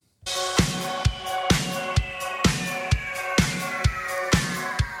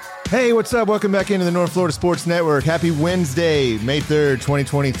Hey, what's up? Welcome back into the North Florida Sports Network. Happy Wednesday, May 3rd,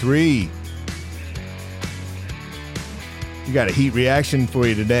 2023. We got a Heat reaction for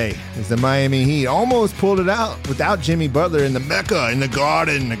you today as the Miami Heat almost pulled it out without Jimmy Butler in the Mecca, in the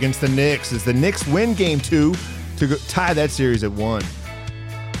Garden against the Knicks, as the Knicks win Game 2 to tie that series at 1.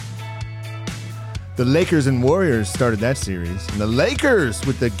 The Lakers and Warriors started that series, and the Lakers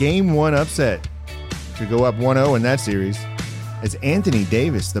with the Game 1 upset to go up 1-0 in that series, as Anthony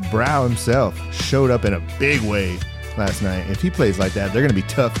Davis, the Brow himself, showed up in a big way last night. If he plays like that, they're going to be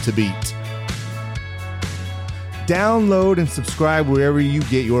tough to beat. Download and subscribe wherever you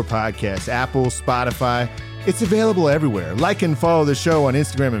get your podcasts. Apple, Spotify. It's available everywhere. Like and follow the show on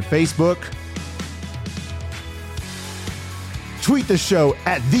Instagram and Facebook. Tweet the show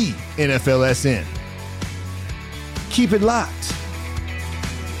at the NFLSN. Keep it locked.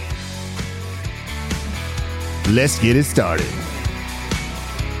 Let's get it started.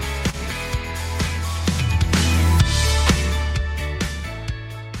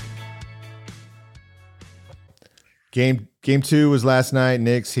 Game 2 was last night,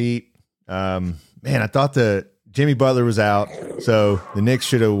 Knicks Heat. Man, I thought the Jimmy Butler was out, so the Knicks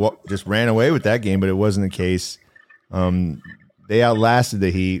should have just ran away with that game, but it wasn't the case. They outlasted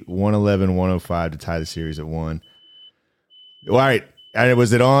the Heat 111-105 to tie the series at 1. All right,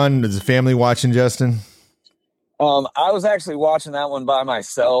 was it on? Was the family watching, Justin? I was actually watching that one by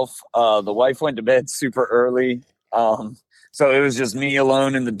myself. The wife went to bed super early. So it was just me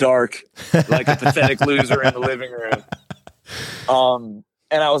alone in the dark, like a pathetic loser in the living room.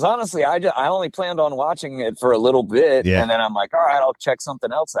 And I was honestly, I only planned on watching it for a little bit. Yeah. And then I'm like, all right, I'll check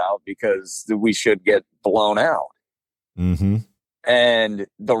something else out because we should get blown out. Mm-hmm. And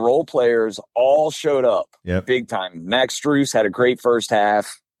the role players all showed up big time. Max Strus had a great first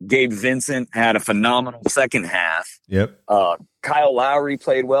half. Gabe Vincent had a phenomenal second half. Yep. Kyle Lowry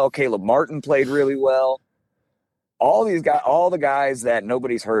played well. Caleb Martin played really well. All these guys, all the guys that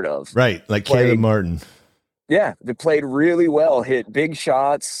nobody's heard of. Right, like Caleb Martin. Yeah, they played really well, hit big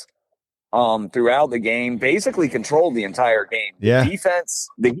shots throughout the game, basically controlled the entire game. Yeah.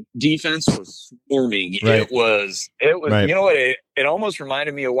 The defense was swarming. Right. It was right. You know what? It almost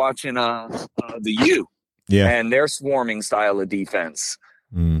reminded me of watching the U. Yeah. And their swarming style of defense.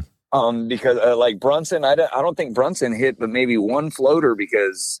 Mm. Because like Brunson, I don't think Brunson hit, but maybe one floater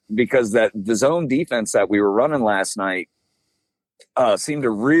because that the zone defense that we were running last night seemed to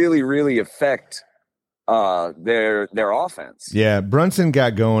really, really affect their offense. Yeah, Brunson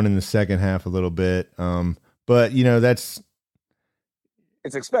got going in the second half a little bit, but it's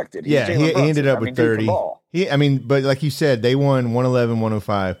expected. He ended up with 30. But like you said, they won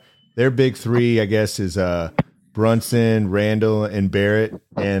 111-105. Their big three, I guess, is Brunson, Randall, and Barrett,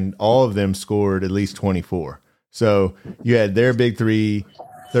 and all of them scored at least 24. So you had their big three,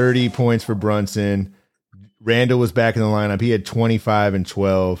 30 points for Brunson. Randall was back in the lineup. He had 25 and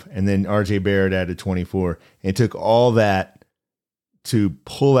 12, and then RJ Barrett added 24. And it took all that to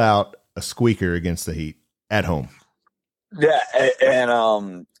pull out a squeaker against the Heat at home. Yeah,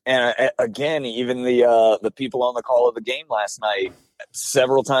 and again, even the people on the call of the game last night,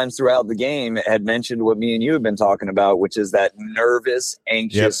 several times throughout the game, had mentioned what me and you have been talking about, which is that nervous,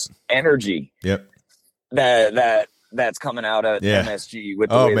 anxious energy. Yep. That's coming out at MSG with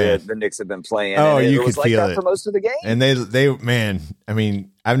the way the Knicks have been playing. Oh, and you could feel that it for most of the game. And they man, I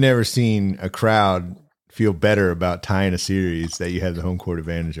mean, I've never seen a crowd feel better about tying a series that you had the home court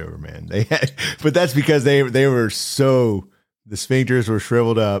advantage over, man. But that's because they were the sphincters were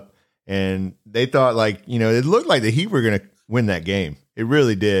shriveled up, and they thought it looked like the Heat were going to win that game. It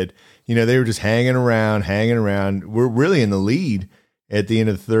really did. They were just hanging around. We're really in the lead at the end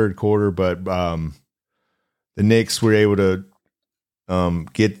of the third quarter, but the Knicks were able to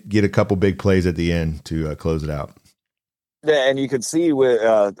get a couple big plays at the end to close it out. Yeah, and you could see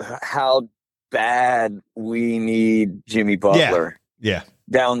with how bad we need Jimmy Butler. Yeah.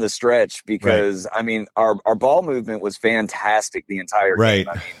 Down the stretch, because our ball movement was fantastic the entire game.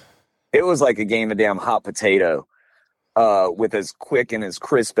 It was like a game of damn hot potato. With as quick and as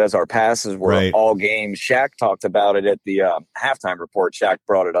crisp as our passes were all game. Shaq talked about it at the halftime report. Shaq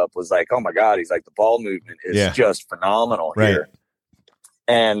brought it up, was like, oh my God, he's like, the ball movement is just phenomenal here.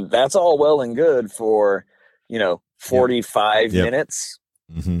 And that's all well and good for, 45 minutes.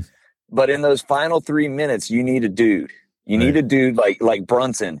 Mm-hmm. But in those final 3 minutes, you need a dude. You need a dude like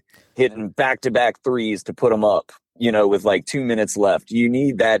Brunson hitting back-to-back threes to put him up. With like 2 minutes left. You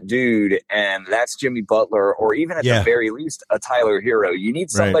need that dude, and that's Jimmy Butler, or even at the very least, a Tyler Hero. You need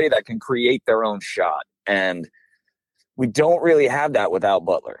somebody that can create their own shot, and we don't really have that without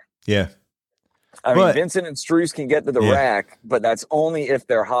Butler. Yeah. I mean, Vincent and Strus can get to the rack, but that's only if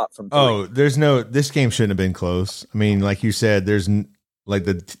they're hot from three. This game shouldn't have been close. I mean, like you said,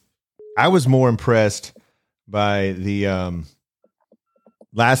 I was more impressed by the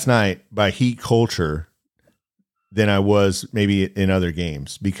last night by Heat culture than I was maybe in other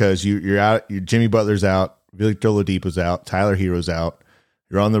games, because you're out, Jimmy Butler's out, Victor Oladipo's out, Tyler Hero's out,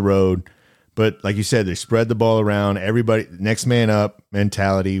 you're on the road. But like you said, they spread the ball around. Everybody, next man up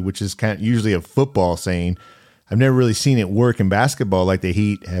mentality, which is kind of usually a football saying. I've never really seen it work in basketball like the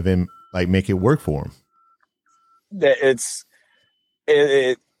Heat have him like make it work for him.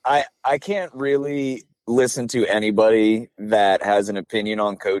 I can't really listen to anybody that has an opinion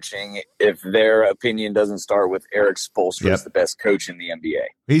on coaching if their opinion doesn't start with Eric Spoelstra is the best coach in the NBA.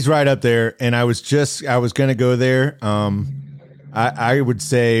 He's right up there, and I was going to go there. I would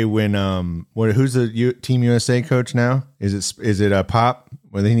say when who's the Team USA coach now? Is it Pop?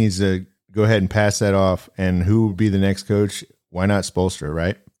 Well, he needs to go ahead and pass that off. And who would be the next coach? Why not Spoelstra,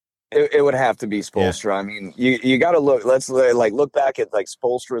 right? It would have to be Spoelstra. Yeah. I mean, you got to look. Let's look back at like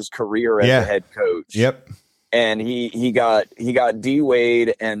Spoelstra's career as a head coach. Yep. And he got D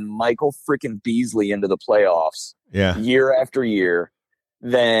Wade and Michael freaking Beasley into the playoffs. Yeah. Year after year.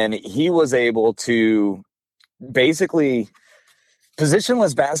 Then he was able to basically.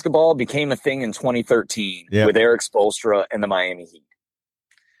 Positionless basketball became a thing in 2013 with Eric Spoelstra and the Miami Heat.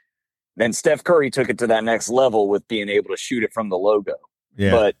 Then Steph Curry took it to that next level with being able to shoot it from the logo.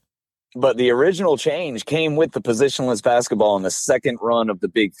 Yeah. But the original change came with the positionless basketball in the second run of the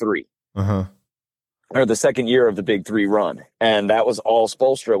Big Three. Or the second year of the Big Three run. And that was all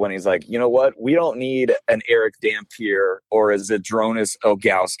Spoelstra when he's like, you know what? We don't need an Eric Dampier or a Zydrunas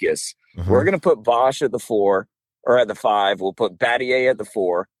Ilgauskas. We're going to put Bosch at the 4. Or at the 5, we'll put Battier at the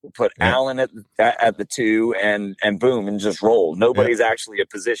 4, we'll put Allen at the 2, and boom, and just roll. Nobody's actually a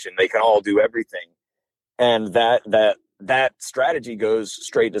position; they can all do everything, and that strategy goes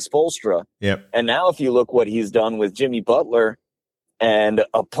straight to Spoelstra. Yep. And now, if you look what he's done with Jimmy Butler and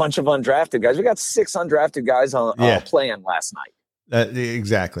a bunch of undrafted guys, we got 6 undrafted guys on playing last night.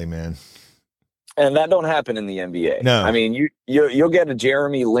 Exactly, man. And that don't happen in the NBA. No, I mean you'll get a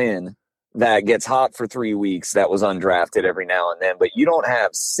Jeremy Lin that gets hot for 3 weeks that was undrafted every now and then, but you don't have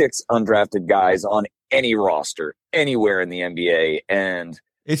 6 undrafted guys on any roster anywhere in the NBA. And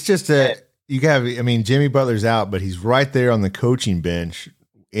it's just Jimmy Butler's out, but he's right there on the coaching bench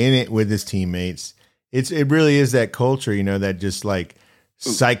in it with his teammates. It really is that culture, that just like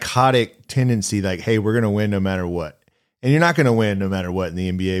psychotic tendency, like, hey, we're going to win no matter what. And you're not going to win no matter what in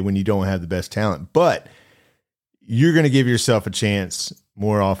the NBA when you don't have the best talent, but you're going to give yourself a chance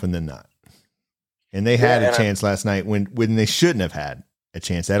more often than not. And they had a chance last night when they shouldn't have had a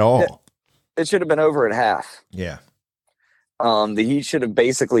chance at all. It should have been over at half. Yeah. The Heat should have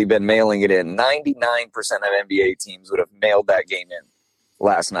basically been mailing it in. 99% of NBA teams would have mailed that game in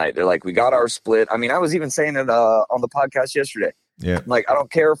last night. They're like, we got our split. I mean, I was even saying it on the podcast yesterday. Yeah. I'm like, I don't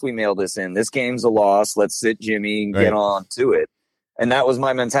care if we mail this in. This game's a loss. Let's sit Jimmy and get on to it. And that was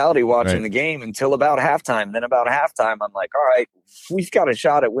my mentality watching the game until about halftime. Then about halftime, I'm like, all right, we've got a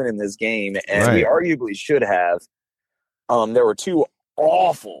shot at winning this game. And we arguably should have. There were 2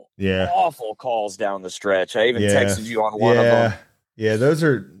 awful calls down the stretch. I even texted you on one of them. Yeah, that's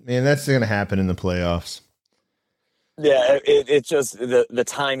going to happen in the playoffs. Yeah, it's just the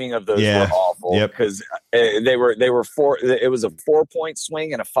timing of those were awful because they were 4. It was a 4-point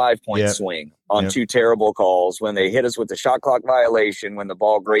swing and a 5-point swing on 2 terrible calls when they hit us with the shot clock violation when the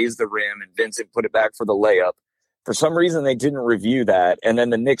ball grazed the rim and Vincent put it back for the layup. For some reason, they didn't review that, and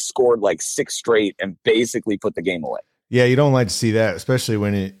then the Knicks scored like 6 straight and basically put the game away. Yeah, you don't like to see that, especially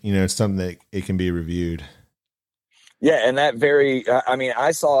when it's something that it can be reviewed. Yeah, and that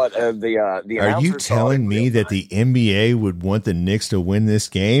I saw it. The Are you telling me that the NBA would want the Knicks to win this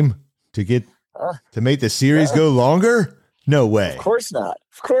game to make the series go longer? No way. Of course not.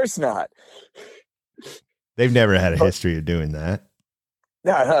 Of course not. They've never had a history of doing that.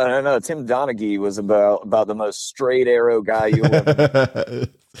 No. Tim Donaghy was about the most straight arrow guy you'll ever.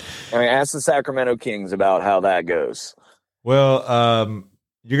 I mean, ask the Sacramento Kings about how that goes. Well,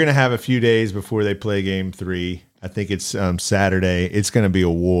 you're going to have a few days before they play Game 3. I think it's Saturday. It's going to be a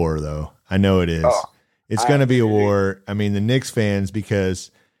war, though. I know it is. It's going to be a war. I mean, the Knicks fans,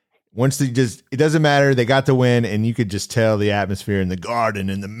 because once it doesn't matter. They got the win, and you could just tell the atmosphere in the Garden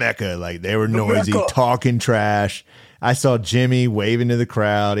and the Mecca, like they were noisy, talking trash. I saw Jimmy waving to the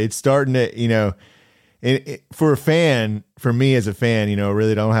crowd. It's starting to, for me as a fan, I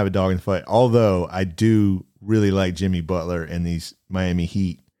really don't have a dog in the fight. Although I do really like Jimmy Butler and these Miami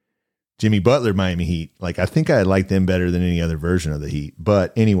Heat. Jimmy Butler, Miami Heat. Like, I think I like them better than any other version of the Heat.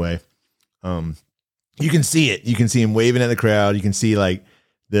 But anyway, You can see it. You can see him waving at the crowd. You can see like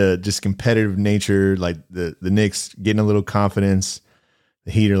the just competitive nature, like the Knicks getting a little confidence.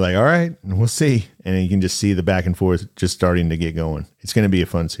 The Heat are like, all right, we'll see. And you can just see the back and forth just starting to get going. It's going to be a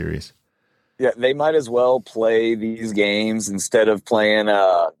fun series. Yeah, they might as well play these games instead of playing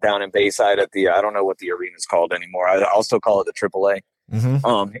down in Bayside at the, I don't know what the arena's called anymore. I'll still call it the AAA.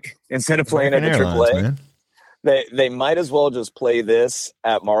 Mm-hmm. Instead of playing at the AAA, man. They might as well just play this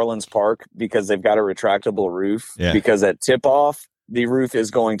at Marlins Park because they've got a retractable roof. Yeah. Because at tip-off, the roof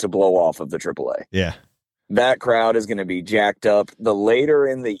is going to blow off of the AAA. Yeah. That crowd is going to be jacked up. The later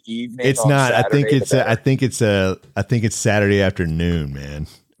in the evening, it's not. Saturday, I think it's Saturday afternoon, man.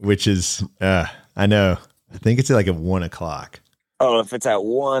 Which is, I know. I think it's like at 1 o'clock. Oh, if it's at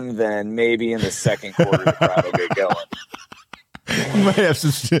 1, then maybe in the second quarter the crowd will get going. You might have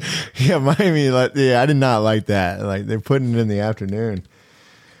some. Yeah, Miami. I did not like that. Like they're putting it in the afternoon.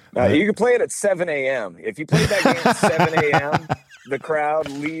 You can play it at 7 a.m. If you play that game at 7 a.m., the crowd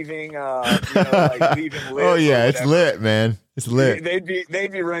leaving, leaving lit. Oh yeah, it's lit, man. It's lit.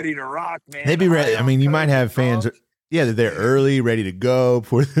 They'd be ready to rock, man. They'd be ready. I mean, you might have fans. Yeah, they're early, ready to go.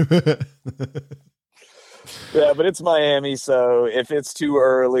 Yeah, but it's Miami, so if it's too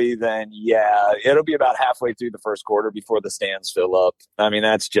early, then yeah, it'll be about halfway through the first quarter before the stands fill up. I mean,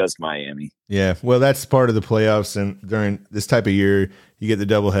 that's just Miami. Yeah, well, that's part of the playoffs, and during this type of year, you get the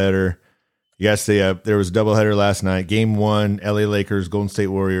doubleheader. You got to stay up. There was a doubleheader last night. Game 1, LA Lakers, Golden State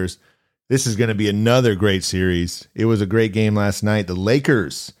Warriors. This is going to be another great series. It was a great game last night. The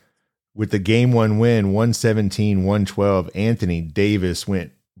Lakers, with the Game 1 win, 117-112. Anthony Davis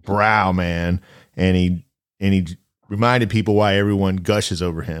went brow, man, and he reminded people why everyone gushes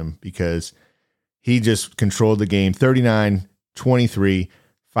over him because he just controlled the game. 39-23,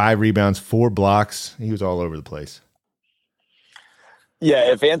 5 rebounds, 4 blocks. He was all over the place.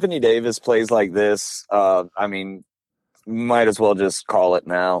 Yeah, if Anthony Davis plays like this, I mean, might as well just call it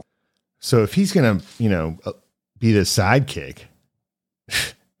now. So if he's going to, be the sidekick,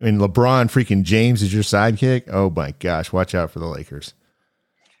 I mean, LeBron freaking James is your sidekick. Oh my gosh, watch out for the Lakers.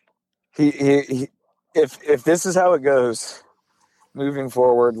 If this is how it goes moving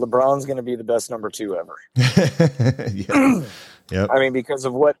forward, LeBron's going to be the best number 2 ever. Yep. I mean, because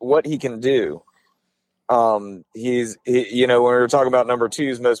of what he can do. When we were talking about number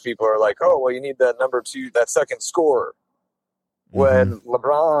 2s, most people are like, oh, well, you need that number 2, that second scorer. When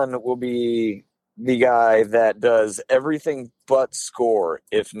LeBron will be the guy that does everything but score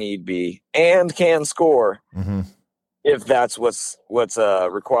if need be and can score if that's what's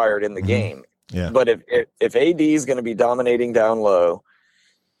required in the game. Yeah. But if AD is going to be dominating down low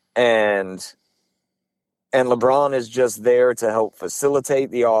and LeBron is just there to help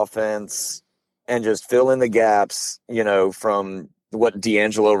facilitate the offense and just fill in the gaps, from what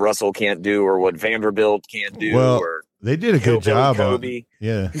D'Angelo Russell can't do or what Vanderbilt can't do. Well, they did a good job on Kobe.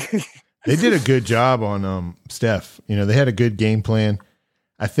 Yeah. They did a good job on Steph. They had a good game plan.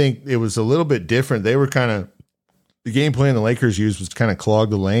 I think it was a little bit different. They were the game plan the Lakers used was to kind of clog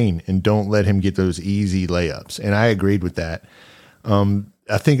the lane and don't let him get those easy layups. And I agreed with that.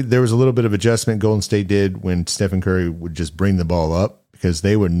 I think there was a little bit of adjustment Golden State did when Stephen Curry would just bring the ball up because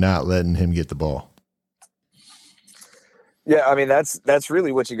they were not letting him get the ball. Yeah, I mean, that's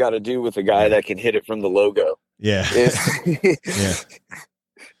really what you got to do with a guy that can hit it from the logo. Yeah.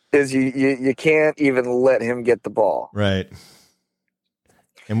 Is you can't even let him get the ball. Right.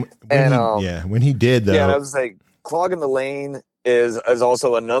 And when he did, though. Yeah, and I was like, clogging the lane is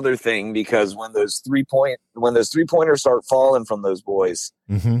also another thing because when those 3-pointers start falling from those boys,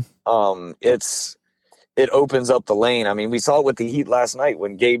 it opens up the lane. I mean, we saw it with the Heat last night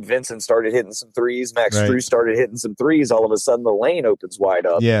when Gabe Vincent started hitting some threes, Max Strus started hitting some threes. All of a sudden, the lane opens wide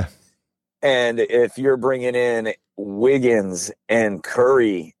up. Yeah, and if you're bringing in Wiggins and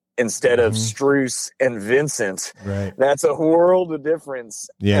Curry instead of Strus and Vincent, that's a world of difference.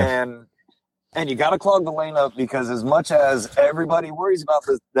 Yeah. And you got to clog the lane up because as much as everybody worries about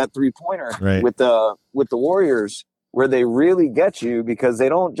that 3-pointer with the Warriors, where they really get you because they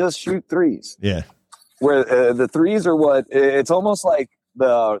don't just shoot threes. Yeah. Where the threes are it's almost like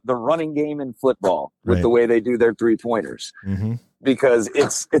the running game in football with the way they do their 3-pointers because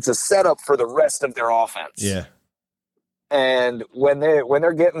it's a setup for the rest of their offense. Yeah. And when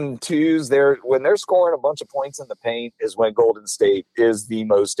they're getting 2s, when they're scoring a bunch of points in the paint is when Golden State is the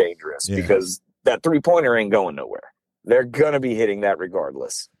most dangerous because that 3-pointer ain't going nowhere. They're gonna be hitting that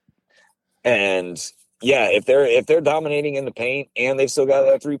regardless. And yeah, if they're dominating in the paint and they've still got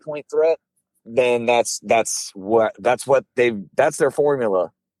that 3-point threat, then that's their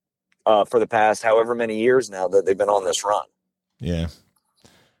formula for the past however many years now that they've been on this run. Yeah.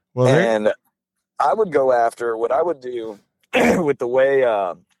 Well, and I would go after what I would do with the way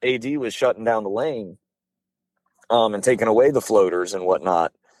AD was shutting down the lane and taking away the floaters and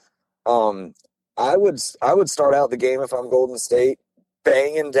whatnot. I would start out the game if I'm Golden State,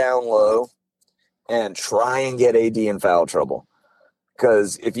 banging down low and try and get AD in foul trouble.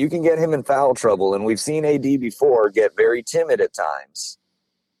 Because if you can get him in foul trouble, and we've seen AD before get very timid at times,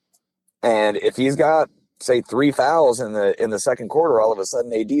 and if he's got, say, 3 fouls in the second quarter, all of a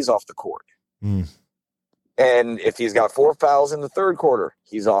sudden AD's off the court. And if he's got 4 fouls in the third quarter,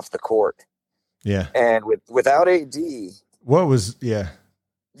 he's off the court. Yeah. And without AD, they're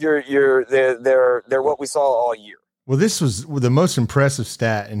what we saw all year. Well, this was the most impressive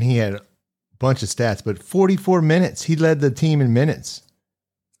stat, and he had a bunch of stats, but 44 minutes. He led the team in minutes.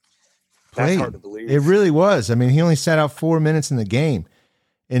 That's hard to believe. It really was. I mean, he only sat out 4 minutes in the game.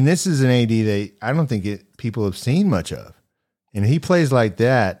 And this is an AD that I don't think people have seen much of. And he plays like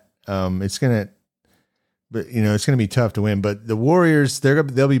that. It's going to be tough to win, but the Warriors,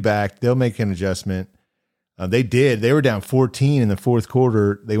 they'll be back. They'll make an adjustment. They were down 14 in the fourth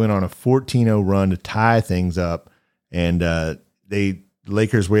quarter. They went on a 14-0 run to tie things up, and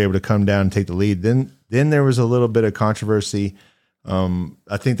Lakers were able to come down and take the lead. Then there was a little bit of controversy.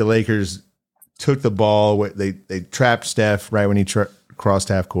 I think the Lakers took the ball. They trapped Steph right when he crossed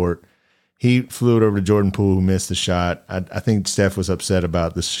half court. He flew it over to Jordan Poole, who missed the shot. I think Steph was upset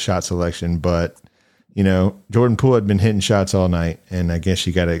about the shot selection, but Jordan Poole had been hitting shots all night, and I guess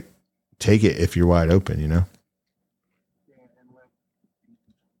you got to take it if you're wide open,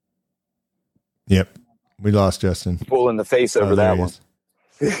 Yep. We lost Justin. Poole in the face over that one.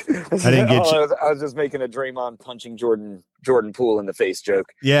 I didn't get you. I was just making a Draymond punching Jordan Poole in the face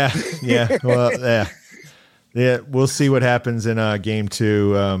joke. Yeah. Well, yeah. We'll see what happens in game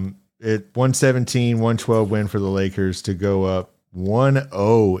 2. 117-112 win for the Lakers to go up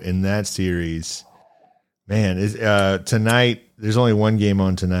 1-0 in that series. Man, tonight there's only one game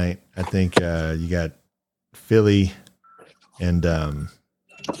on tonight. I think you got Philly and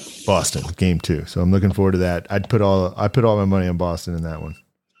Boston game 2. So I'm looking forward to that. I put all my money on Boston in that one.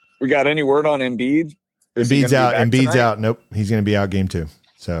 We got any word on Embiid? Embiid's out. Embiid's out. Nope. He's going to be out game 2.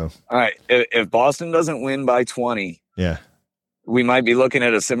 So, all right. If Boston doesn't win by 20, yeah, we might be looking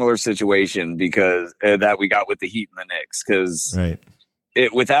at a similar situation because that we got with the Heat and the Knicks. Because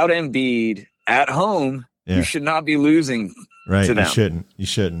without Embiid at home, you should not be losing to them. You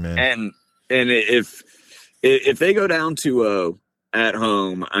shouldn't, man. And if they go down 2-0 at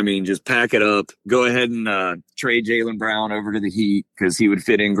home, I mean, just pack it up. Go ahead and trade Jaylen Brown over to the Heat because he would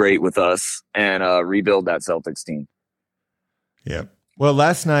fit in great with us and rebuild that Celtics team. Yeah. Well,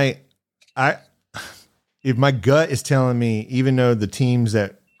 last night, if my gut is telling me, even though the teams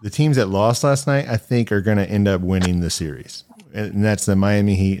that lost last night, I think are going to end up winning the series, and that's the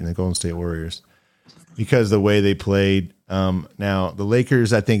Miami Heat and the Golden State Warriors, because the way they played. Now the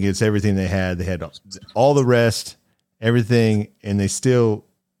Lakers, I think it's everything they had. They had all the rest. Everything, and they still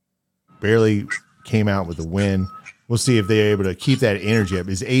barely came out with a win. We'll see if they're able to keep that energy up.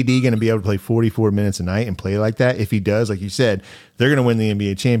 Is AD going to be able to play 44 minutes a night and play like that? If he does, like you said, they're going to win the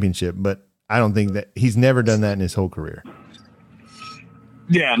NBA championship, but I don't think that he's never done that in his whole career.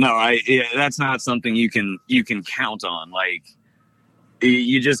 Yeah, no, that's not something you can count on. Like,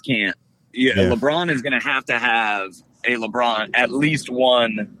 you just can't. Yeah. LeBron is going to have a LeBron, at least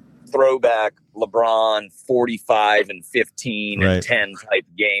one throwback LeBron 45 and 15 and 10 type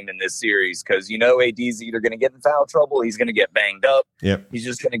game in this series, because AD's either going to get in foul trouble, he's going to get banged up, he's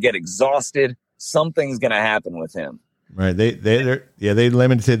just going to get exhausted, something's going to happen with him. Right. They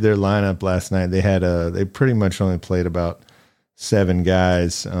limited their lineup last night. They pretty much only played about 7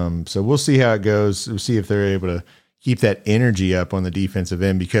 guys. So we'll see how it goes. We'll see if they're able to keep that energy up on the defensive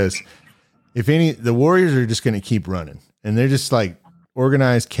end, because the Warriors are just going to keep running, and they're just like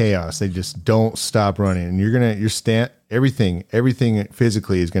organized chaos. They just don't stop running, and everything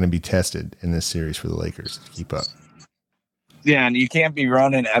physically is going to be tested in this series for the Lakers to keep up. Yeah, and you can't be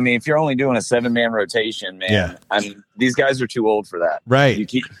running. I mean, if you're only doing a 7-man rotation, man, I mean, these guys are too old for that. Right.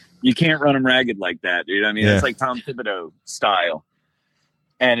 You can't run them ragged like that, dude. I mean, it's like Tom Thibodeau style,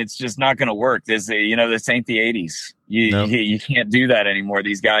 and it's just not going to work. This ain't the 80s. You can't do that anymore.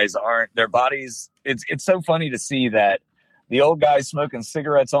 These guys aren't. Their bodies. It's so funny to see that the old guys smoking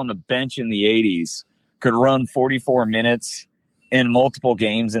cigarettes on the bench in the 80s could run 44 minutes in multiple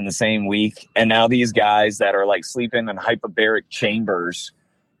games in the same week. And now these guys that are like sleeping in hyperbaric chambers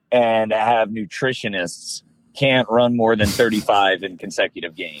and have nutritionists can't run more than 35 in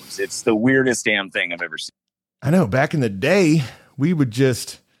consecutive games. It's the weirdest damn thing I've ever seen. I know. Back in the day, we would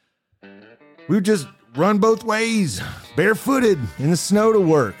just run both ways, barefooted in the snow to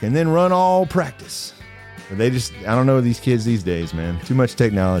work, and then run all practice. But I don't know these kids these days, man. Too much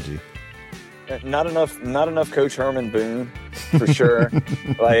technology. Not enough Coach Herman Boone, for sure.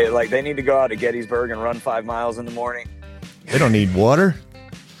 like they need to go out to Gettysburg and run 5 miles in the morning. They don't need water.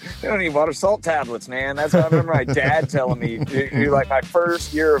 They don't need water, salt tablets, man. That's what I remember my dad telling me. Like my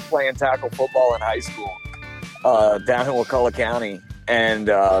first year of playing tackle football in high school down in Wakulla County. And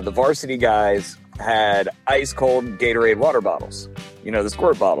the varsity guys had ice cold Gatorade water bottles, the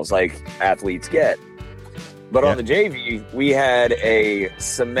squirt bottles like athletes get. But on the JV, we had a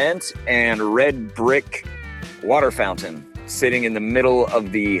cement and red brick water fountain sitting in the middle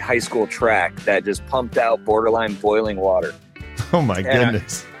of the high school track that just pumped out borderline boiling water. Oh my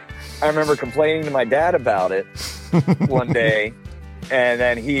goodness. I remember complaining to my dad about it one day, and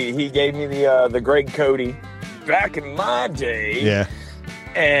then he gave me the Greg Cody back in my day. Yeah.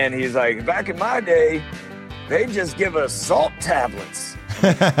 And he's like, back in my day, they just give us salt tablets.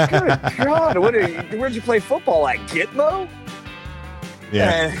 Good God, where'd you play football at, Gitmo?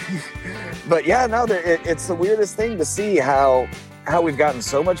 Yeah. But yeah, no, it's the weirdest thing to see how we've gotten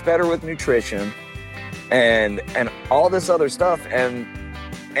so much better with nutrition and all this other stuff, and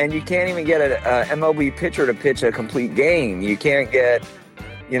you can't even get a MLB pitcher to pitch a complete game. You can't get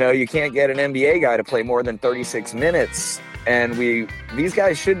an NBA guy to play more than 36 minutes. And these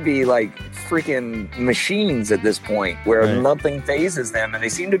guys should be like freaking machines at this point where nothing phases them, and they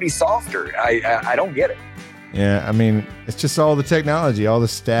seem to be softer. I don't get it. Yeah, I mean, it's just all the technology, all the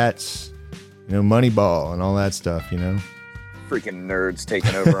stats, Moneyball and all that stuff, Freaking nerds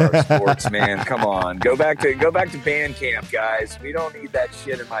taking over our sports, man. Come on, go back to band camp, guys. We don't need that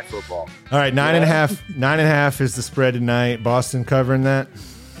shit in my football. All right, 9.5 is the spread tonight. Boston covering that.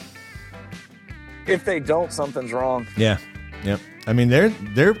 If they don't, something's wrong. Yeah. Yep. I mean,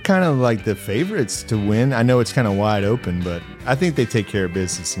 they're kind of like the favorites to win. I know it's kind of wide open, but I think they take care of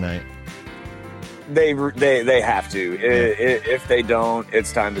business tonight. They have to. If they don't,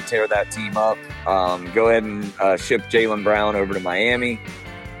 it's time to tear that team up. Go ahead and ship Jaylen Brown over to Miami,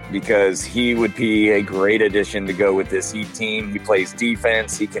 because he would be a great addition to go with this Heat team. He plays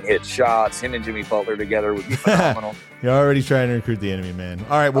defense. He can hit shots. Him and Jimmy Butler together would be phenomenal. You're already trying to recruit the enemy, man.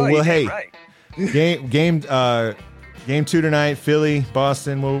 All right. Well, hey, right. Game 2 tonight, Philly,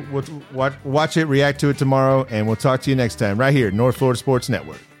 Boston. We'll watch it, react to it tomorrow, and we'll talk to you next time right here, North Florida Sports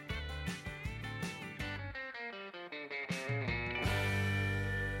Network.